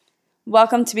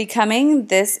Welcome to Becoming.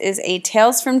 This is a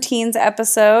Tales from Teens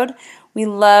episode. We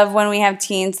love when we have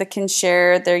teens that can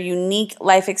share their unique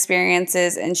life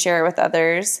experiences and share it with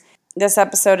others. This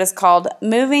episode is called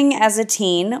Moving as a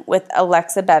Teen with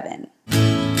Alexa Bevan.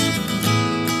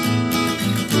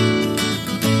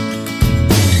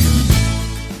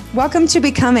 Welcome to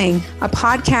Becoming, a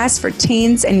podcast for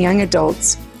teens and young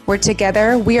adults, where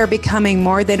together we are becoming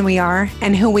more than we are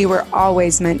and who we were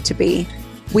always meant to be.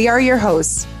 We are your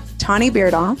hosts, Tawny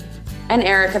Beardahl and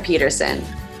Erica Peterson.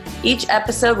 Each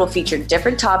episode will feature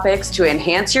different topics to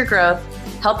enhance your growth,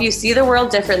 help you see the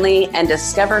world differently, and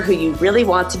discover who you really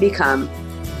want to become.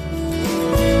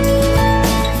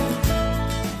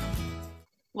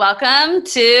 Welcome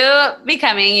to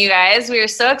Becoming, you guys. We are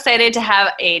so excited to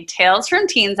have a Tales from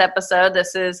Teens episode.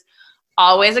 This is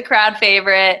always a crowd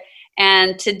favorite.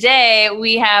 And today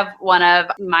we have one of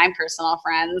my personal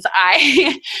friends.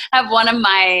 I have one of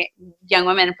my young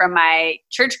women from my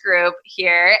church group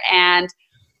here, and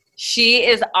she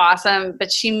is awesome, but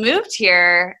she moved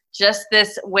here just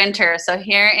this winter. So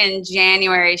here in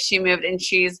January, she moved, and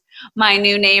she's my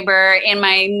new neighbor in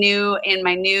my new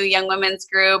young women's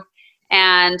group.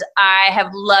 And I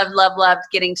have loved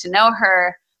getting to know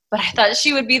her, but I thought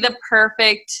she would be the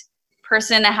perfect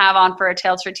person to have on for a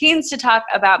Tales for Teens to talk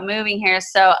about moving here.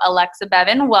 So Alexa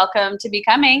Bevan, welcome to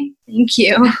Becoming. Thank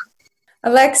you.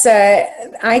 Alexa,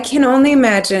 I can only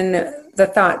imagine the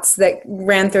thoughts that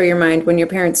ran through your mind when your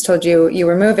parents told you you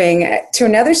were moving to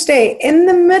another state in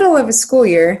the middle of a school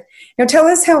year. Now tell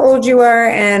us how old you are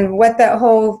and what that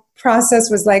whole process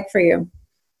was like for you.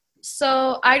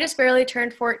 So I just barely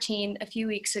turned 14 a few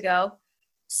weeks ago.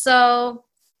 So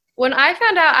when I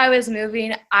found out I was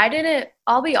moving,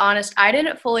 I'll be honest, I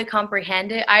didn't fully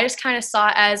comprehend it. I just kind of saw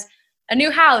it as a new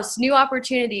house, new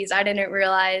opportunities. I didn't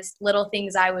realize little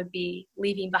things I would be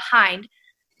leaving behind.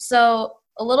 So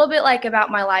a little bit like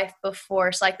about my life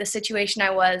before, so like the situation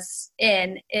I was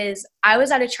in is I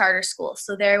was at a charter school.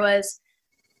 So there was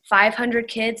 500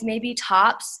 kids, maybe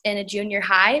tops, in a junior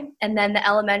high. And then the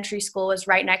elementary school was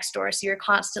right next door. So you're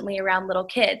constantly around little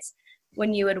kids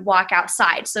when you would walk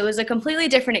outside. So it was a completely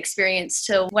different experience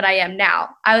to what I am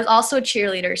now. I was also a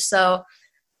cheerleader, so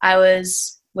I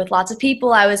was with lots of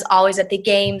people. I was always at the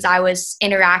games. I was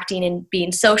interacting and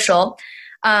being social.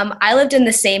 I lived in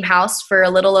the same house for a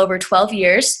little over 12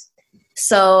 years.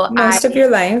 So Most of your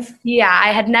life? Yeah,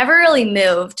 I had never really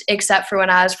moved except for when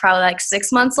I was probably like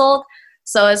 6 months old.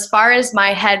 So as far as my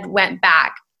head went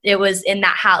back, it was in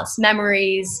that house.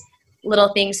 Memories,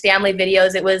 little things, family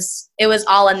videos, it was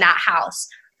all in that house.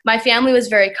 My family was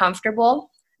very comfortable.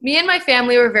 Me and my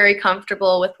family were very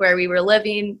comfortable with where we were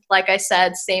living. Like I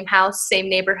said, same house, same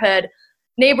neighborhood.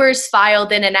 Neighbors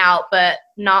filed in and out, but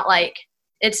not like,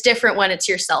 it's different when it's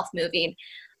yourself moving.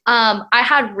 I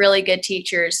had really good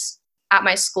teachers at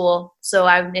my school. So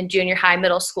I'm in junior high,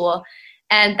 middle school.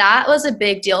 And that was a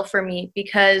big deal for me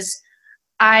because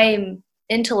I'm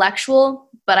intellectual,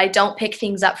 but I don't pick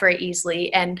things up very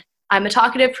easily. And I'm a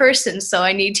talkative person, so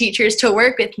I need teachers to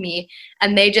work with me,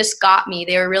 and they just got me.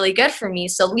 They were really good for me,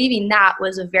 so leaving that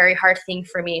was a very hard thing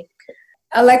for me.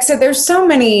 Alexa, there's so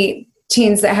many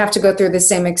teens that have to go through the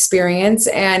same experience,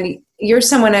 and you're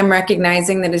someone I'm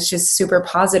recognizing that is just super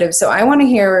positive. So I want to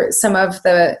hear some of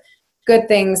the good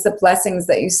things, the blessings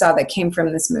that you saw that came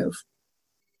from this move.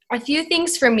 A few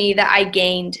things for me that I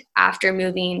gained after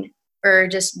moving, or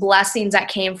just blessings that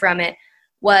came from it,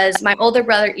 was my older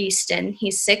brother, Easton.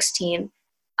 He's 16.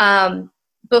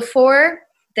 Before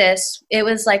this, it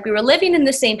was like we were living in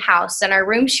the same house and our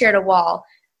room shared a wall,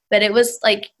 but it was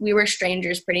like we were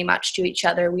strangers pretty much to each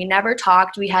other. We never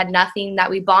talked. We had nothing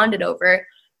that we bonded over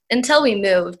until we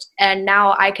moved. And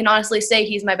now I can honestly say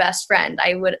he's my best friend.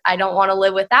 I don't want to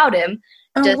live without him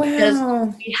because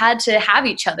we had to have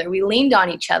each other. We leaned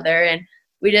on each other, and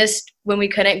we just, when we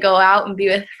couldn't go out and be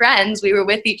with friends, we were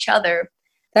with each other.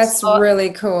 That's really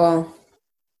cool.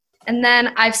 And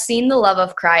then I've seen the love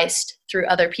of Christ through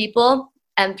other people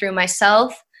and through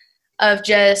myself, of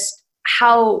just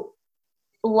how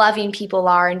loving people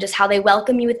are and just how they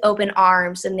welcome you with open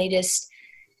arms, and they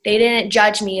didn't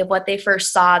judge me of what they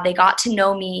first saw. They got to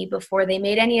know me before they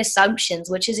made any assumptions,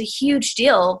 which is a huge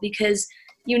deal because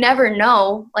you never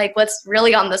know like what's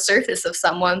really on the surface of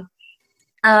someone.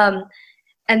 And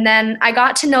then I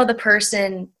got to know the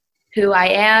person who I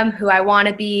am, who I want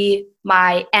to be,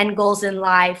 my end goals in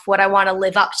life, what I want to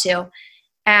live up to.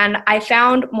 And I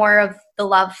found more of the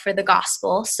love for the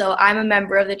gospel. So I'm a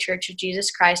member of the Church of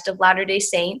Jesus Christ of Latter-day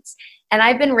Saints, and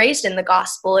I've been raised in the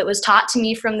gospel. It was taught to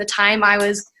me from the time I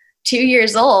was 2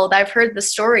 years old. I've heard the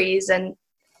stories and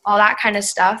all that kind of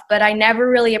stuff, but I never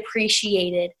really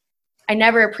appreciated I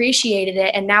never appreciated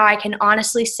it. And now I can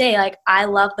honestly say, like, I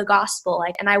love the gospel,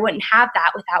 like, and I wouldn't have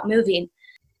that without moving.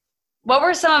 What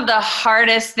were some of the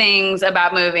hardest things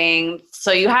about moving?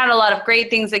 So you had a lot of great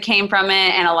things that came from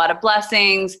it and a lot of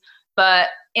blessings, but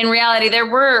in reality,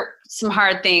 there were some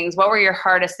hard things. What were your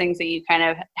hardest things that you kind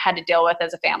of had to deal with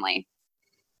as a family?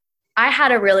 I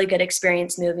had a really good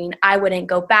experience moving. I wouldn't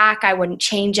go back. I wouldn't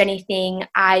change anything.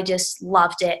 I just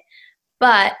loved it.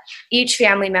 But each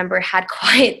family member had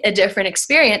quite a different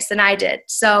experience than I did.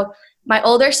 So my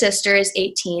older sister is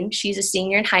 18. She's a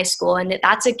senior in high school, and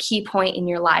that's a key point in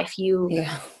your life.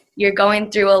 You're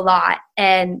going through a lot.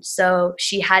 And so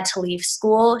she had to leave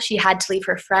school. She had to leave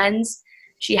her friends.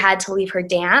 She had to leave her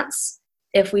dance.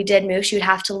 If we did move, she would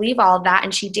have to leave all of that.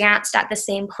 And she danced at the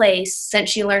same place since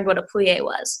she learned what a plie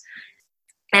was.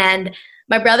 And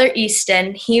my brother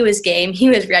Easton, he was game. He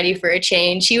was ready for a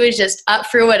change. He was just up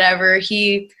for whatever.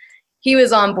 He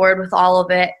was on board with all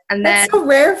of it. And then, that's so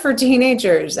rare for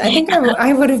teenagers. I think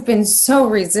I would have been so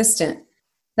resistant.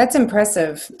 That's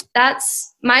impressive.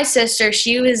 That's my sister.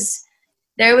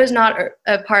 There was not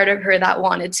a part of her that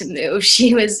wanted to move.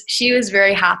 She was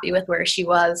very happy with where she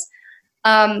was.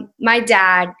 My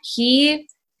dad, he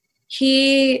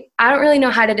I don't really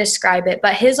know how to describe it,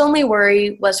 but his only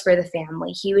worry was for the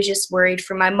family. He was just worried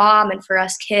for my mom and for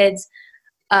us kids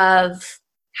of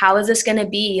how is this going to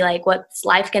be? Like, what's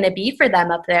life going to be for them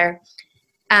up there?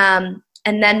 And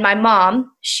then my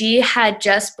mom, she had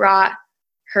just brought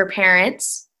her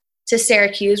parents to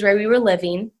Syracuse where we were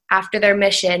living after their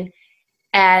mission.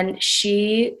 And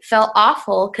she felt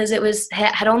awful because it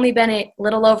had only been a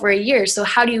little over a year. So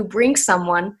how do you bring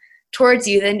someone towards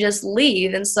you then just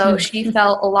leave? And so she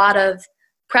felt a lot of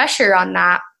pressure on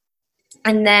that.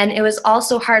 And then it was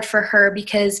also hard for her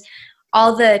because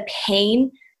all the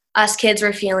pain us kids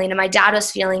were feeling and my dad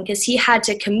was feeling, because he had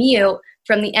to commute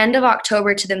from the end of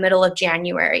October to the middle of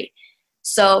January.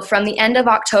 So from the end of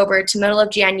October to middle of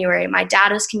January, my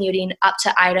dad was commuting up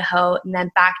to Idaho and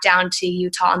then back down to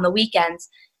Utah on the weekends.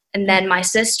 And then my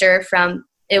sister,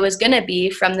 it was going to be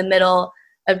from the middle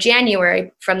of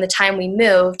January, from the time we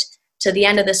moved to the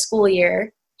end of the school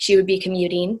year, she would be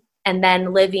commuting and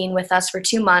then living with us for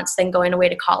 2 months, then going away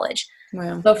to college.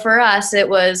 Wow. But for us, it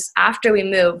was after we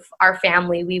move, our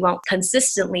family, we won't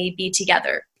consistently be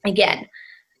together again.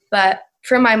 But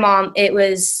for my mom, it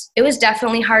was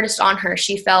definitely hardest on her.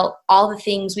 She felt all the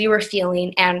things we were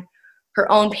feeling and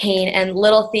her own pain and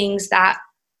little things that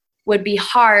would be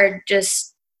hard.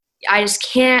 I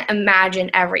just can't imagine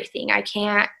everything. I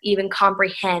can't even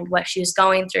comprehend what she was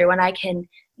going through, and I can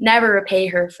never repay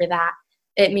her for that.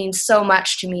 It means so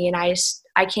much to me, and I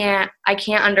can't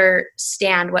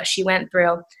understand what she went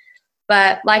through.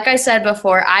 But like I said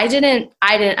before, I didn't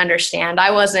understand.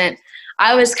 I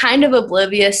was kind of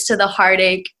oblivious to the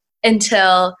heartache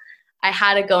until I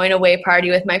had a going away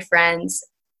party with my friends.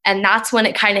 And that's when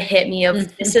it kind of hit me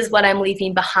of this is what I'm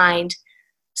leaving behind.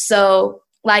 So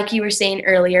like you were saying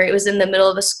earlier, it was in the middle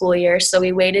of a school year. So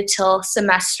we waited till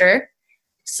semester.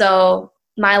 So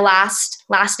my last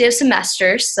day of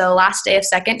semester, so last day of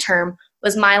second term,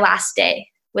 was my last day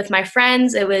with my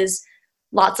friends. It was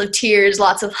lots of tears,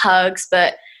 lots of hugs,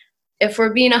 but if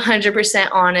we're being 100%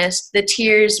 honest, the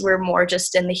tears were more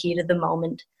just in the heat of the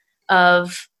moment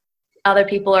of other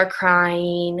people are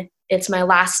crying, it's my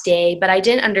last day, but I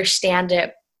didn't understand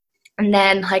it. And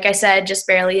then, like I said, just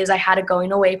barely as I had a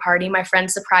going away party, my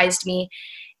friends surprised me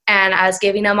and I was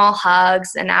giving them all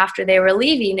hugs. And after they were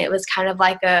leaving, it was kind of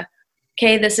like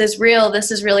okay, this is real,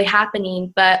 this is really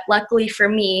happening. But luckily for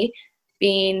me,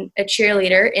 being a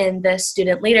cheerleader in the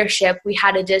student leadership, we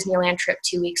had a Disneyland trip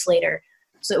 2 weeks later.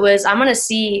 So it was, I'm going to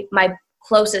see my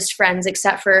closest friends,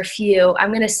 except for a few. I'm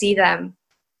going to see them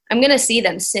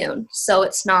soon. So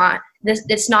it's not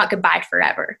goodbye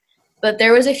forever. But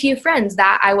there was a few friends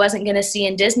that I wasn't going to see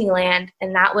in Disneyland.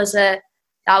 And that was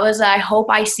I hope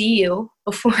I see you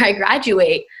before I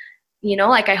graduate.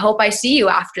 Like I hope I see you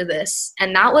after this.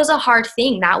 And that was a hard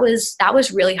thing. That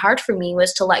was really hard for me,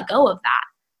 was to let go of that.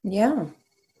 Yeah.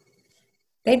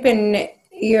 They'd been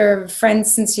your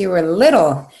friends since you were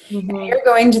little. Mm-hmm. And you're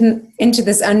going into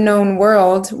this unknown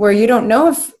world where you don't know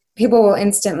if people will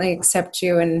instantly accept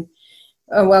you and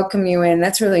welcome you in.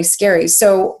 That's really scary.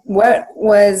 So what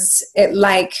was it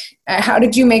like? How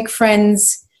did you make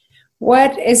friends?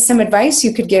 What is some advice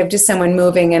you could give to someone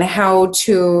moving and how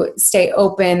to stay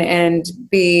open and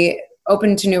be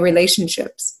open to new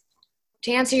relationships?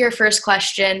 To answer your first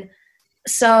question,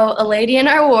 so a lady in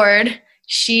our ward,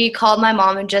 she called my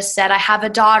mom and just said, I have a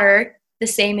daughter the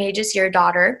same age as your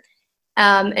daughter.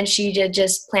 And she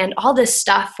just planned all this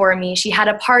stuff for me. She had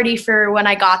a party for when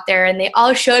I got there, and they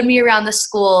all showed me around the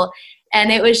school.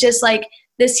 And it was just like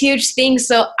this huge thing.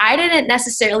 So I didn't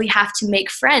necessarily have to make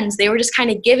friends. They were just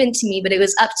kind of given to me, but it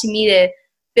was up to me to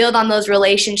build on those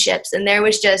relationships. And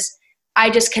I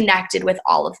just connected with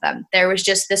all of them. There was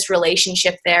just this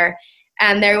relationship there.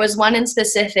 And there was one in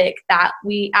specific that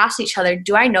we asked each other,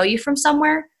 do I know you from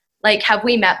somewhere? Like, have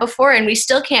we met before? And we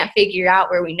still can't figure out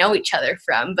where we know each other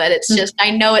from, but it's just,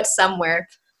 I know it's somewhere.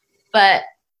 But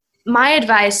my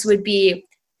advice would be,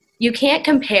 you can't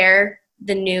compare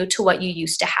the new to what you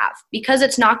used to have, because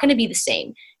it's not going to be the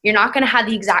same. You're not going to have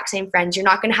the exact same friends. You're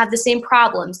not going to have the same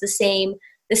problems, the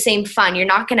same fun. You're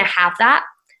not going to have that.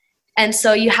 And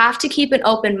so you have to keep an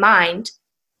open mind,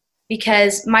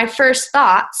 because my first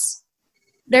thoughts,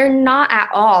 they're not at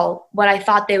all what I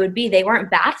thought they would be. They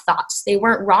weren't bad thoughts. They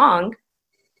weren't wrong.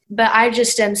 But I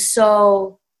just am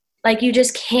so, like, you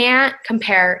just can't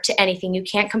compare to anything. You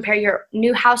can't compare your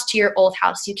new house to your old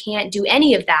house. You can't do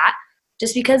any of that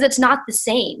just because it's not the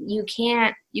same. You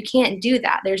can't do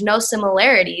that. There's no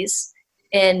similarities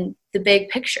in the big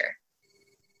picture.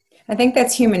 I think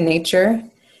that's human nature,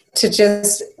 to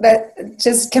just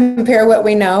compare what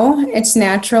we know. It's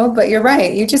natural, but you're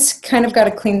right. You just kind of got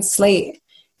a clean slate.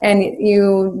 And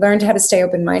you learned how to stay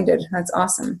open-minded. That's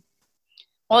awesome.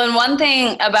 Well, and one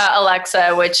thing about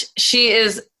Alexa, which she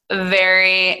is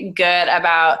very good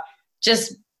about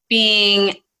just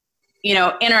being,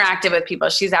 interactive with people.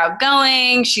 She's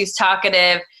outgoing, she's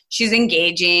talkative, she's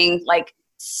engaging, like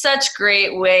such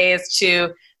great ways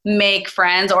to make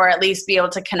friends, or at least be able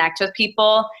to connect with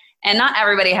people. And not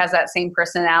everybody has that same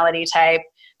personality type.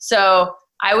 So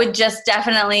I would just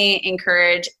definitely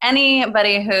encourage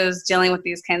anybody who's dealing with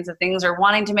these kinds of things or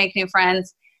wanting to make new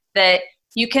friends that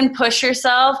you can push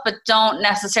yourself, but don't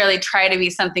necessarily try to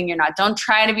be something you're not. Don't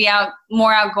try to be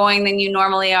more outgoing than you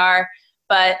normally are,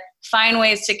 but find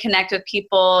ways to connect with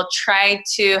people. Try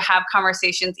to have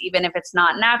conversations even if it's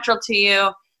not natural to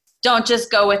you. Don't just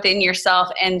go within yourself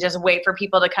and just wait for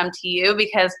people to come to you,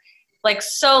 because like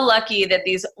so lucky that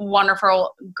these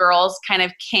wonderful girls kind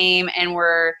of came and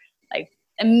were like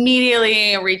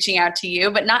immediately reaching out to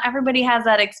you, but not everybody has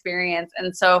that experience.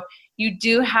 And so you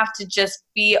do have to just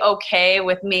be okay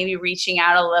with maybe reaching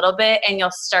out a little bit, and you'll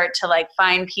start to like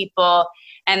find people.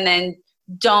 And then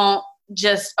don't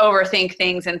just overthink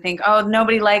things and think, oh,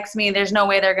 nobody likes me, there's no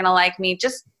way they're going to like me.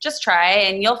 Just try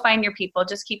and you'll find your people.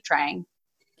 Just keep trying.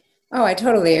 Oh, I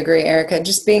totally agree, Erica.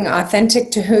 Just being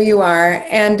authentic to who you are.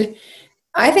 And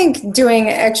I think doing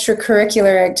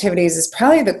extracurricular activities is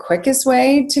probably the quickest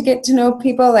way to get to know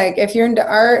people. Like if you're into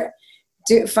art,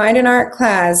 find an art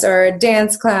class or a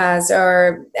dance class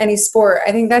or any sport.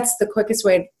 I think that's the quickest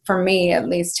way, for me at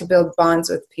least, to build bonds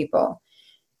with people.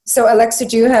 So Alexa,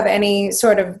 do you have any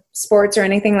sort of sports or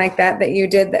anything like that you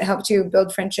did that helped you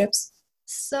build friendships?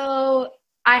 So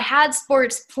I had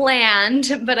sports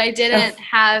planned, but I didn't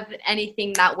have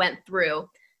anything that went through.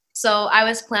 So I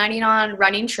was planning on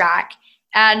running track,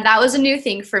 and that was a new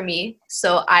thing for me.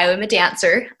 So I am a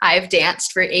dancer. I've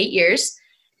danced for 8 years.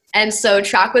 And so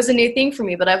track was a new thing for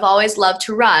me, but I've always loved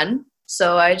to run.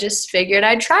 So I just figured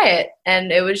I'd try it,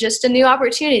 and it was just a new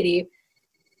opportunity.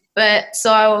 But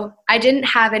so I didn't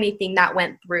have anything that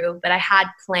went through, but I had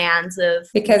plans of.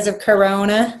 Because of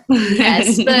Corona?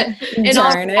 Yes, but in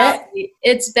all Darn reality,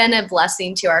 it's been a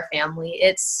blessing to our family.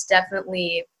 It's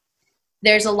definitely,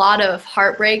 there's a lot of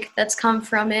heartbreak that's come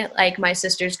from it, like my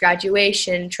sister's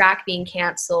graduation, track being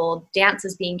canceled,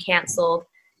 dances being canceled.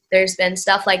 There's been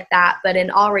stuff like that. But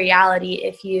in all reality,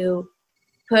 if you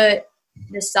put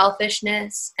the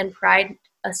selfishness and pride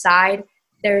aside,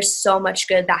 there's so much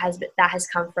good that has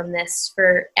come from this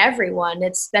for everyone.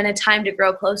 It's been a time to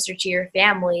grow closer to your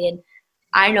family. And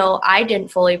I know I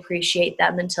didn't fully appreciate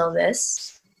them until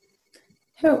this.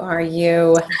 Who are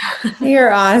you?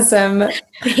 You're awesome.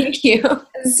 Thank you.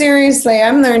 Seriously,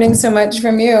 I'm learning so much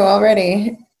from you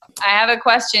already. I have a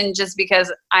question, just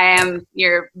because I am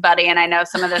your buddy and I know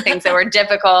some of the things that were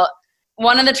difficult.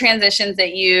 One of the transitions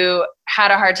that you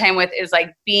had a hard time with is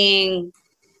like being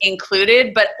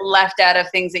included but left out of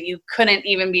things that you couldn't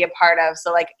even be a part of.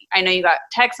 So like, I know you got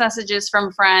text messages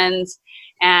from friends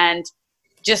and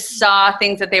just saw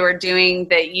things that they were doing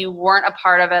that you weren't a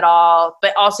part of at all,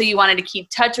 but also you wanted to keep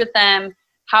touch with them.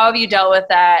 How have you dealt with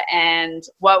that, and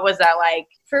what was that like?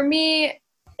 For me,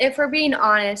 if we're being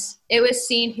honest, it was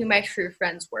seeing who my true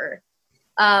friends were.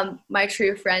 My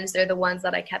true friends, they're the ones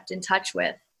that I kept in touch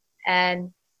with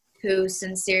and who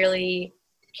sincerely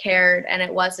cared. And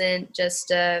it wasn't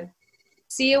just a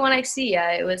see you when I see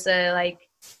ya. It was a like,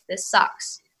 this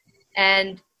sucks.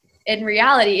 And in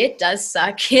reality, it does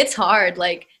suck. It's hard.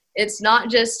 Like, it's not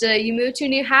just you move to a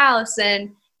new house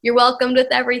and you're welcomed with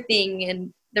everything.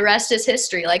 And the rest is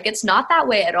history. Like, it's not that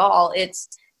way at all. It's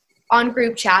on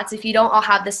group chats. If you don't all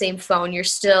have the same phone, you're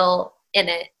still in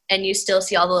it and you still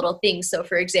see all the little things. So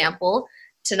for example,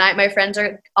 tonight my friends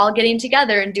are all getting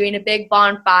together and doing a big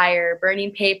bonfire,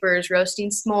 burning papers, roasting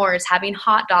s'mores, having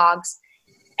hot dogs.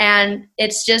 And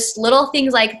it's just little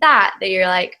things like that you're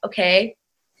like, okay,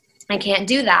 I can't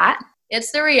do that.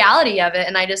 It's the reality of it.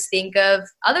 And I just think of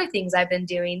other things I've been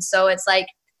doing. So it's like,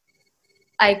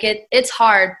 it's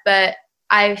hard, but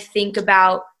I think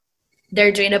about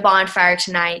they're doing a bonfire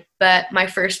tonight, but my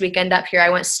first weekend up here, I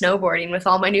went snowboarding with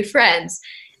all my new friends.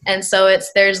 And so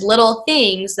there's little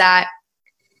things that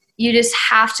you just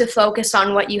have to focus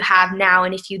on what you have now.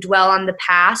 And if you dwell on the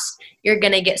past, you're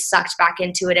going to get sucked back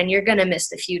into it and you're going to miss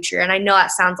the future. And I know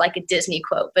that sounds like a Disney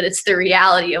quote, but it's the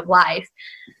reality of life.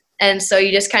 And so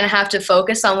you just kind of have to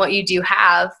focus on what you do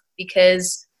have,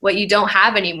 because what you don't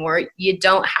have anymore, you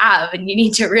don't have. And you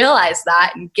need to realize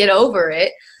that and get over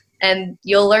it. And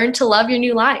you'll learn to love your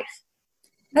new life.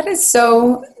 That is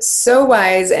so, so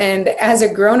wise. And as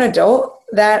a grown adult,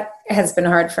 that has been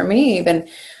hard for me even.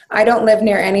 I don't live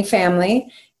near any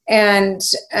family. And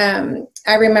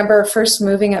I remember first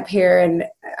moving up here, and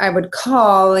I would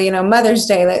call, Mother's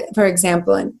Day, for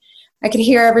example, and I could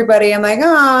hear everybody. I'm like,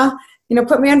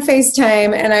 put me on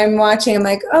FaceTime, and I'm watching. I'm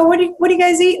like, oh, what are you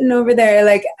guys eating over there?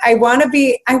 Like, I want to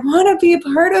be a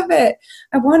part of it.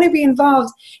 I want to be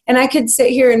involved. And I could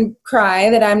sit here and cry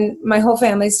that my whole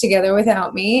family's together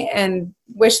without me and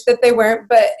wish that they weren't.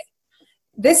 But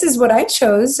this is what I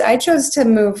chose. I chose to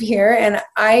move here. And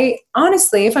I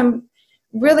honestly, if I'm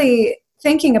really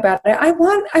thinking about it, I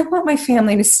want my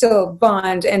family to still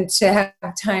bond and to have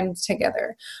time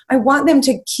together. I want them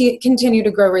to continue to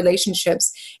grow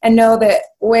relationships and know that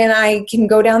when I can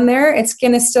go down there, it's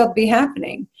going to still be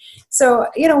happening. So,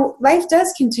 life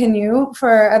does continue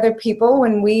for other people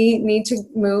when we need to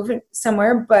move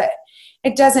somewhere, but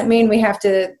it doesn't mean we have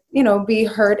to, be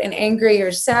hurt and angry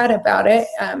or sad about it.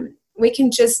 We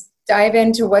can just dive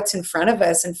into what's in front of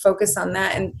us and focus on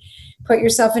that and put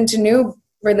yourself into new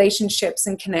relationships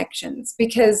and connections,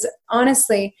 because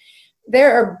honestly,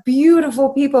 there are beautiful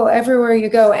people everywhere you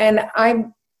go. And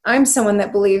I'm someone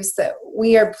that believes that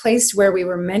we are placed where we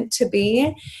were meant to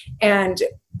be. And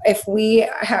if we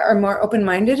are more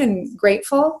open-minded and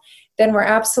grateful, then we're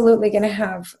absolutely going to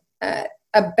have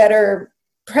a better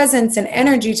presence and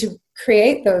energy to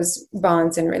create those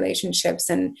bonds and relationships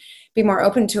and be more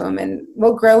open to them. And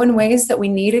we'll grow in ways that we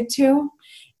needed to.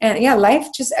 And yeah, life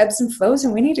just ebbs and flows,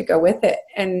 and we need to go with it.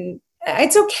 And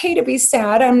it's okay to be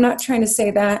sad. I'm not trying to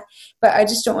say that, but I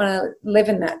just don't want to live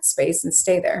in that space and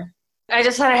stay there. I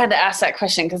just thought I had to ask that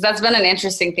question because that's been an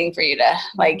interesting thing for you to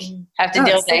have to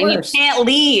deal with it. And you can't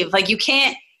leave. Like, you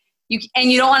can't,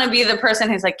 and you don't want to be the person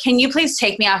who's like, can you please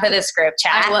take me off of this group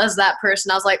chat? I was that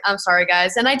person. I was like, I'm sorry,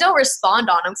 guys. And I don't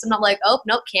respond on them. So I'm not like, oh,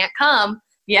 nope, can't come.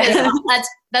 Yeah.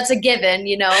 That's a given,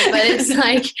 but it's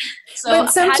like, so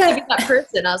I had to be that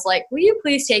person. I was like, will you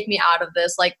please take me out of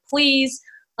this? Like, please,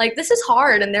 like, this is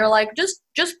hard. And they're like, just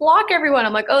block everyone.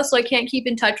 I'm like, oh, so I can't keep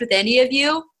in touch with any of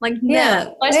you? Like,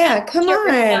 no. Yeah, come on.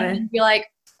 And be like,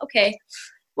 okay,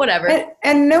 whatever.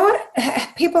 And no,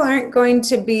 people aren't going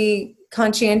to be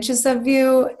conscientious of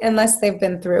you unless they've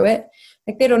been through it.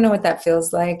 Like, they don't know what that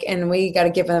feels like. And we got to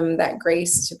give them that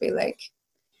grace to be like,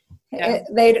 yeah.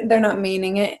 They're not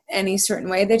meaning it any certain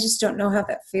way. They just don't know how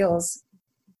that feels.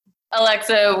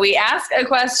 Alexa, we ask a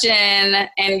question,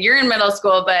 and you're in middle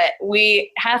school, but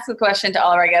we ask a question to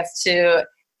all of our guests to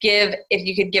give, if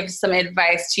you could give some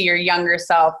advice to your younger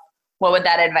self, what would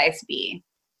that advice be?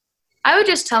 I would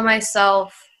just tell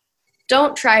myself,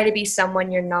 don't try to be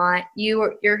someone you're not.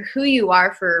 You're who you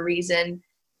are for a reason,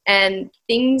 and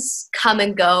things come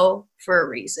and go for a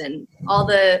reason. All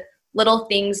the little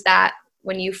things that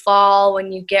when you fall,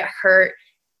 when you get hurt,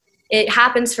 it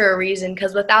happens for a reason,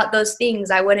 because without those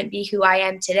things, I wouldn't be who I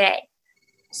am today.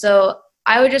 So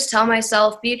I would just tell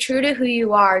myself, be true to who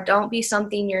you are. Don't be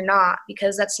something you're not,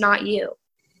 because that's not you.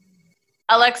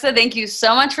 Alexa, thank you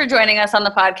so much for joining us on the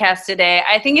podcast today.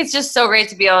 I think it's just so great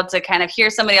to be able to kind of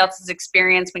hear somebody else's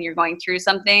experience when you're going through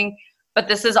something, but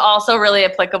this is also really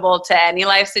applicable to any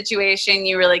life situation.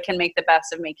 You really can make the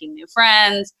best of making new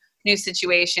friends, new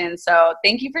situations. So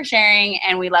thank you for sharing,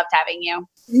 and we loved having you.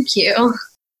 Thank you.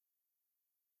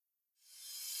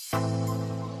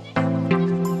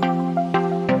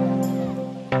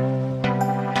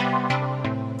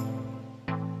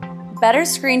 Better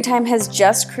Screen Time has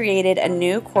just created a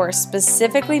new course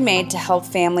specifically made to help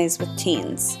families with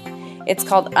teens. It's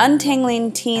called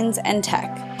Untangling Teens and Tech.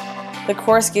 The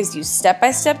course gives you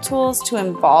step-by-step tools to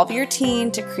involve your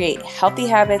teen to create healthy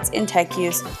habits in tech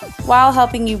use while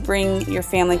helping you bring your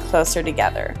family closer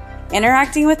together.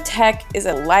 Interacting with tech is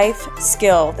a life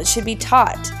skill that should be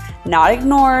taught, not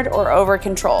ignored or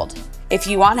over-controlled. If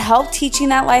you want help teaching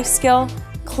that life skill,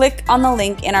 click on the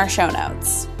link in our show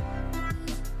notes.